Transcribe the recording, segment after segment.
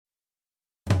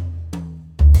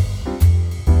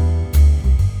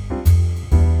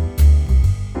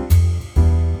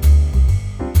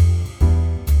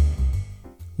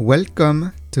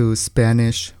Welcome to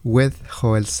Spanish with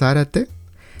Joel Zárate,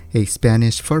 a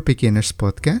Spanish for Beginners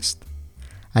podcast.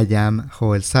 I am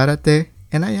Joel Zárate,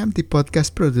 and I am the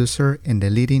podcast producer and the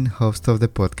leading host of the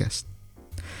podcast.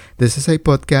 This is a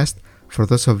podcast for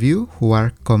those of you who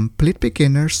are complete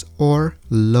beginners or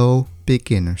low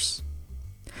beginners.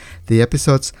 The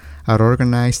episodes are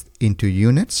organized into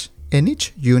units, and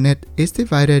each unit is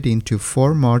divided into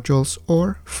 4 modules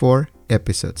or 4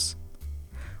 episodes.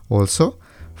 Also,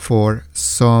 for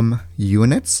some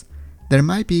units, there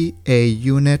might be a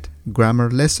unit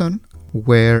grammar lesson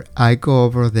where I go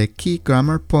over the key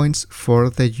grammar points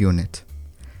for the unit.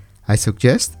 I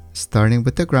suggest starting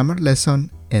with the grammar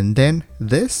lesson and then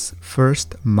this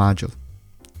first module.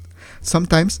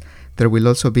 Sometimes there will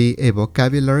also be a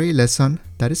vocabulary lesson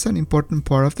that is an important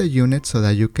part of the unit so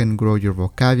that you can grow your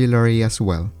vocabulary as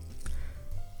well.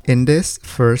 In this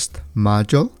first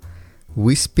module,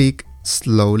 we speak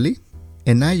slowly,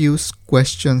 and I use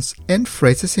questions and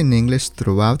phrases in English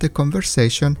throughout the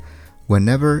conversation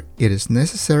whenever it is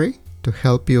necessary to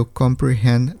help you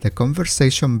comprehend the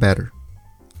conversation better.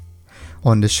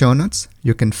 On the show notes,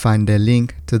 you can find the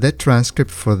link to the transcript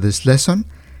for this lesson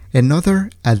and other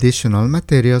additional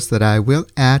materials that I will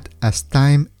add as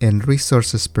time and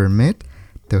resources permit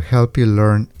to help you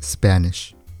learn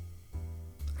Spanish.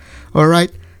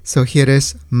 Alright, so here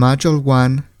is Module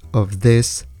 1 of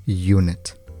this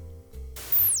unit.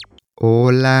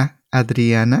 Hola,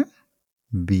 Adriana.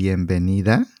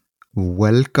 Bienvenida.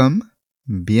 Welcome.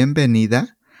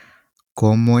 Bienvenida.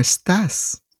 ¿Cómo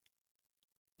estás?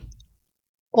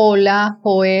 Hola,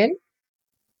 Joel.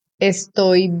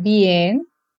 Estoy bien,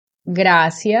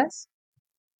 gracias.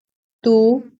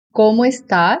 ¿Tú cómo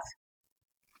estás?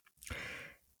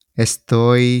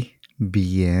 Estoy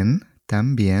bien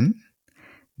también.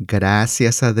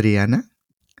 Gracias, Adriana.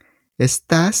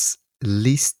 ¿Estás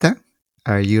lista?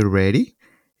 Are you ready?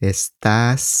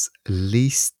 ¿Estás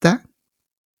lista?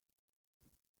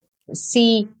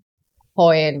 Sí,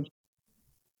 Joel.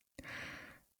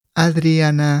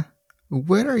 Adriana,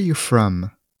 where are you from?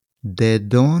 ¿De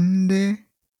dónde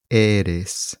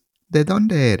eres? ¿De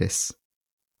dónde eres?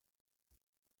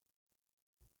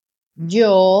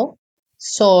 Yo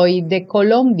soy de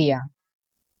Colombia.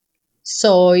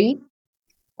 Soy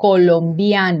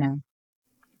colombiana.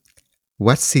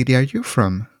 What city are you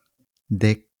from?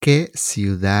 ¿De qué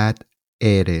ciudad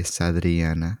eres,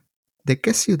 Adriana? ¿De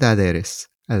qué ciudad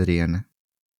eres, Adriana?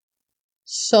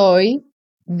 Soy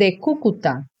de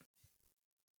Cúcuta.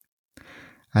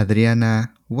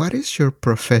 Adriana, what is your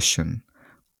profession?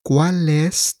 ¿Cuál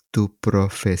es tu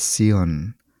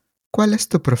profesión? ¿Cuál es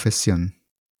tu profesión?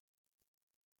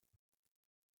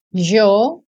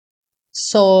 Yo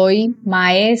soy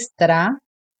maestra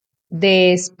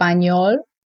de español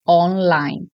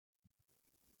online.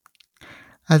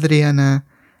 Adriana,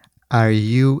 are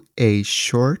you a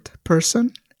short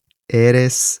person?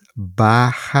 ¿Eres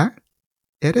baja?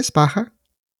 ¿Eres baja?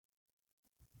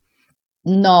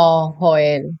 No,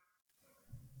 Joel.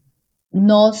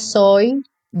 No soy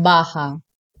baja.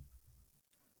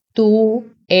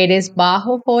 ¿Tú eres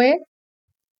bajo, Joel?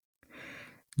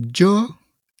 Yo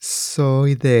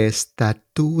soy de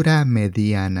estatura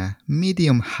mediana,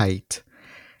 medium height.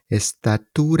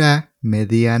 Estatura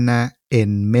mediana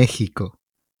en México,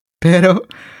 pero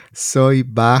soy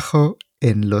bajo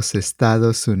en los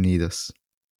Estados Unidos.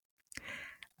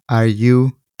 Are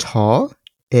you tall?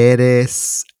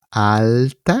 ¿Eres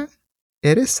alta?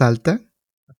 ¿Eres alta?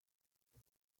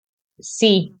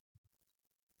 Sí,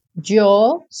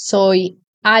 yo soy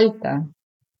alta.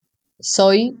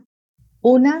 Soy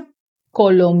una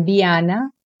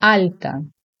colombiana alta.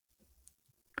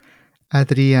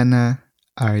 Adriana,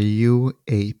 are you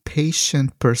a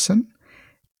patient person?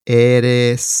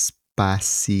 ¿Eres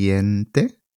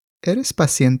paciente? ¿Eres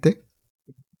paciente?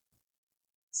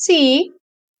 Sí,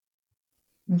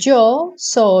 yo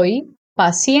soy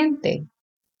paciente.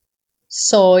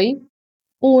 Soy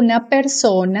una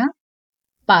persona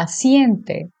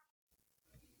paciente.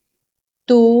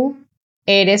 ¿Tú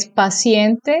eres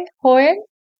paciente, Joel?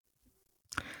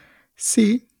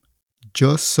 Sí,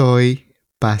 yo soy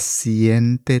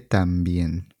paciente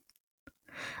también.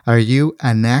 Are you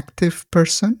an active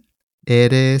person?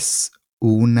 ¿Eres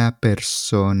una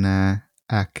persona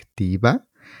activa?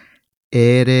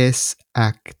 ¿Eres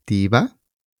activa?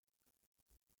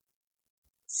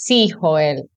 Sí,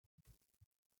 Joel.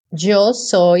 Yo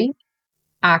soy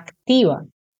activa.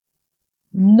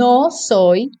 No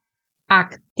soy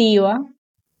activa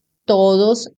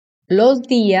todos los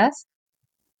días,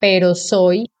 pero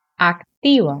soy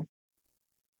activa.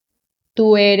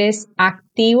 ¿Tú eres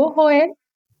activo, Joel?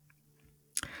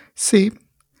 Sí,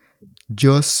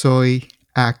 Yo soy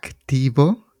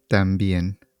activo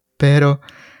también, pero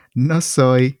no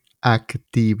soy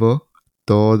activo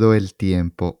todo el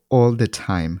tiempo, all the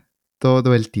time,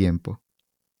 todo el tiempo.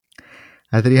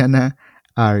 Adriana,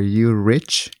 are you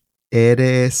rich?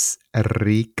 ¿Eres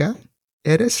rica?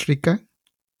 ¿Eres rica?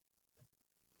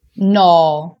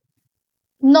 No,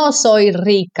 no soy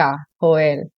rica,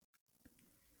 Joel.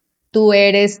 ¿Tú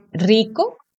eres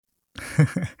rico?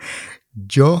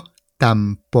 Yo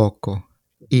tampoco,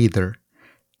 either.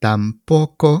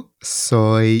 Tampoco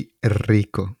soy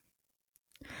rico.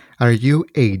 Are you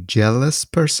a jealous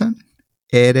person?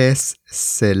 ¿Eres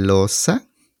celosa?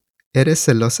 ¿Eres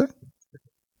celosa?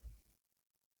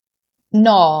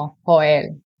 No,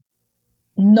 Joel.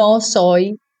 No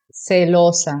soy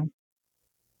celosa.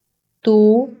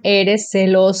 ¿Tú eres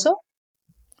celoso?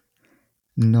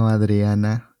 No,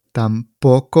 Adriana.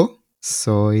 Tampoco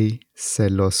soy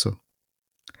celoso.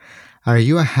 Are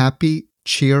you a happy,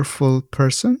 cheerful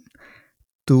person?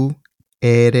 ¿Tú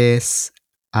eres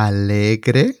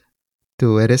alegre?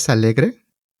 ¿Tú eres alegre?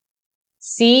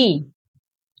 Sí,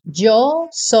 yo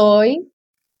soy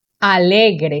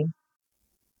alegre.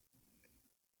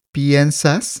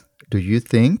 ¿Piensas, do you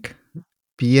think,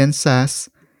 piensas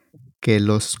que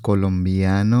los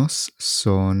colombianos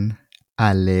son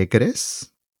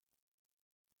alegres?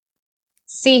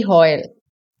 Sí, Joel.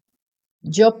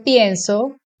 Yo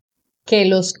pienso que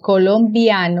los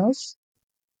colombianos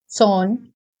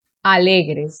son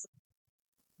alegres.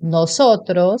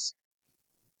 Nosotros,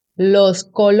 los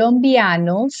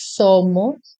colombianos,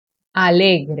 somos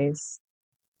alegres.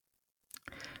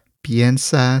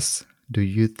 ¿Piensas, do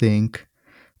you think,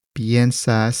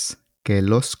 piensas que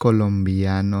los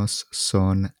colombianos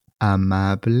son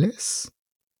amables?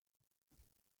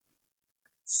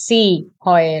 Sí,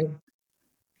 Joel.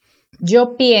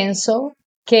 Yo pienso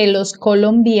que los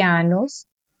colombianos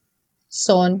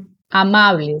son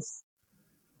amables.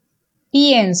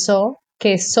 Pienso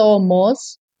que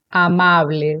somos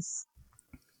amables.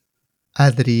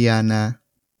 Adriana,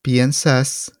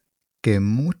 ¿piensas que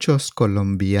muchos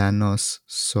colombianos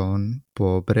son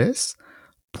pobres?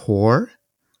 Poor,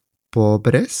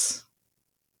 pobres.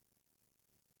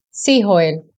 Sí,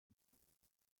 Joel.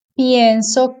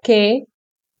 Pienso que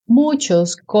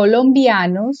muchos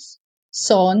colombianos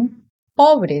son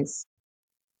pobres.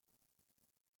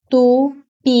 ¿Tú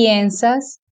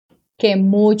piensas que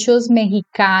muchos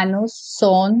mexicanos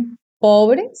son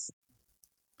pobres?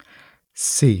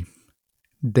 Sí,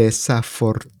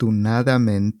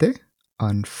 desafortunadamente,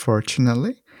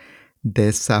 unfortunately,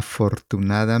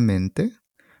 desafortunadamente,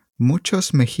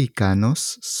 muchos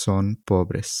mexicanos son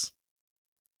pobres.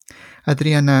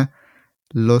 Adriana,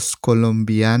 ¿los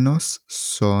colombianos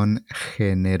son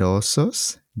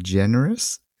generosos?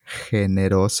 Generous,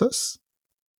 generosos.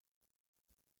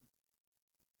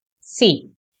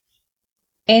 Sí.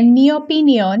 En mi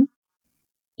opinión,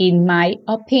 in my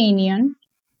opinion,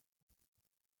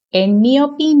 en mi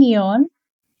opinión,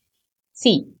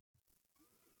 sí.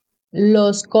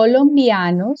 Los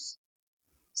colombianos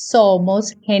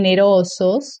somos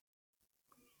generosos,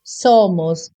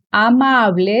 somos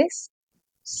amables,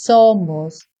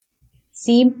 somos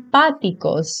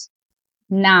simpáticos,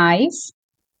 nice,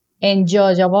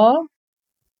 enjoyable,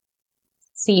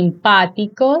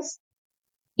 simpáticos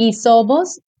y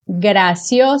somos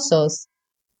graciosos,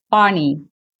 funny,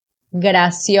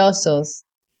 graciosos.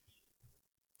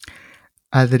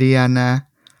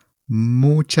 Adriana,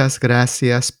 muchas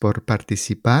gracias por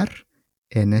participar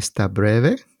en esta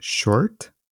breve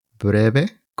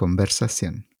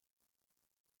conversación.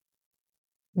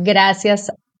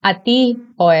 Gracias a ti,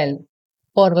 Joel,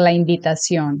 por la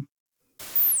invitación.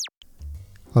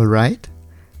 All right,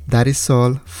 that is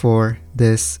all for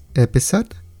this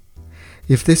episode.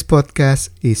 If this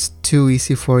podcast is too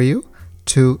easy for you,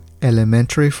 too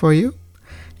elementary for you,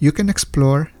 you can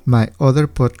explore my other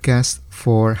podcasts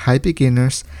for high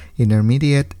beginners,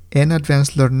 intermediate, and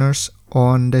advanced learners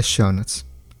on the show notes.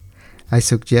 I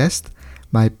suggest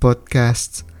my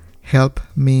podcasts Help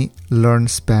Me Learn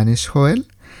Spanish, Joel,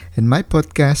 and my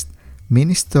podcast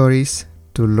Mini Stories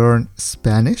to Learn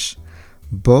Spanish,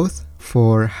 both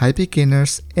for high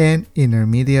beginners and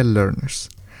intermediate learners.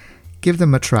 Give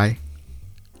them a try.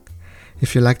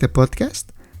 If you like the podcast,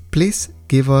 please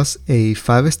give us a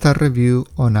 5-star review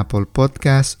on Apple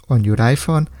Podcasts, on your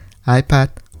iPhone, iPad,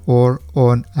 or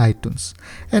on iTunes,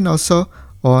 and also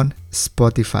on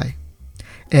Spotify.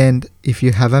 And if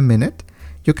you have a minute,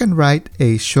 you can write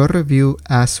a short review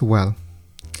as well.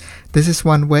 This is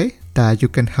one way that you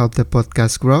can help the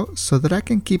podcast grow so that I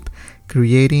can keep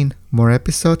creating more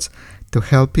episodes to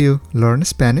help you learn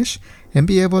Spanish and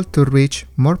be able to reach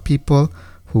more people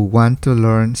who want to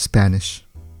learn Spanish.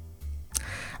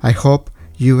 I hope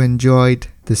you enjoyed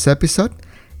this episode,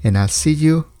 and I'll see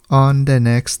you on the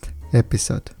next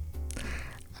episode.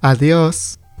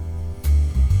 Adiós.